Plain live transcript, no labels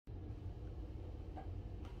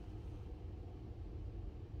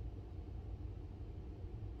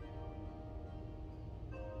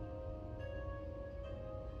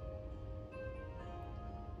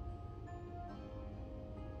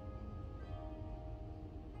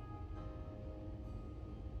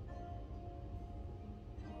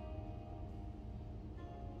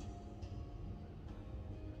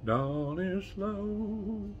Dawn is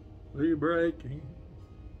slowly breaking.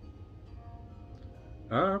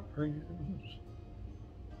 Our friends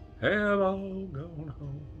have all gone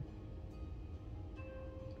home.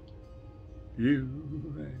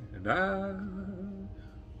 You and I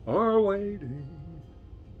are waiting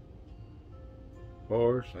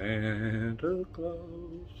for Santa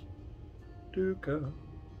Claus to come.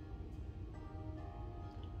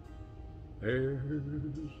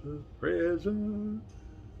 There's a present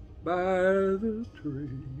by the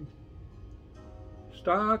tree,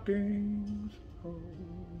 stockings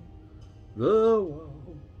on the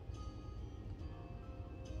wall,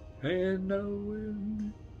 and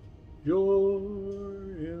knowing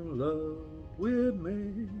you're in love with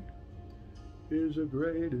me is the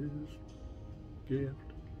greatest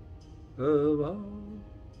gift of all.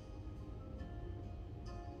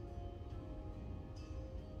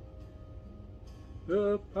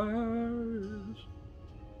 The fire is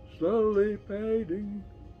slowly fading.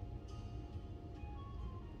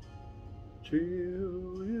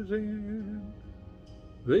 Chill is in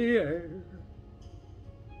the air.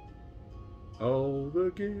 All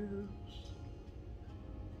the gifts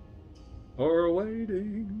are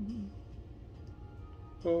waiting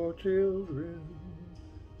for children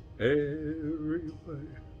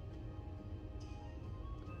everywhere.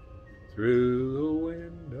 Through the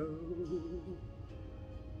window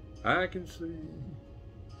I can see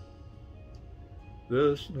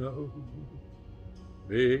the snow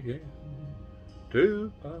begin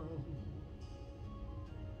to fall,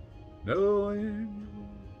 knowing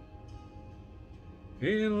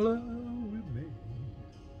you're in love with me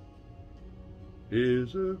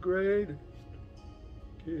is the greatest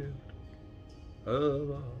gift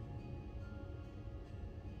of all.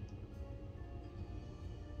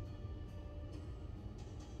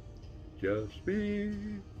 Just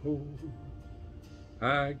before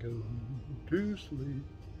I go to sleep,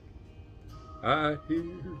 I hear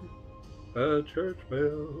a church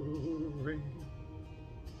bell ring.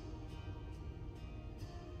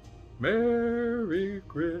 Merry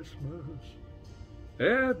Christmas,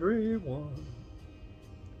 everyone,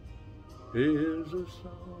 is a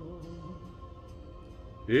song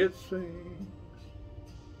it sings.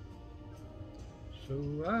 So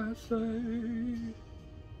I say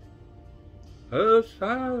a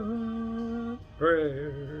silent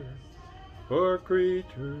prayer for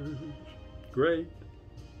creatures great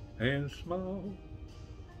and small.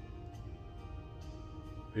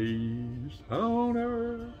 Peace on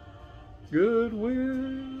earth,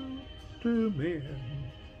 goodwill to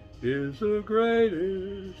men is the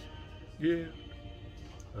greatest gift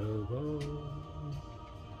of all.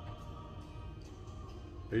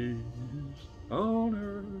 Peace on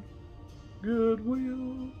earth,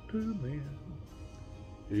 goodwill to men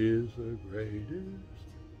is the greatest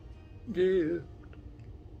gift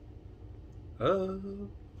of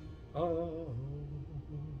all.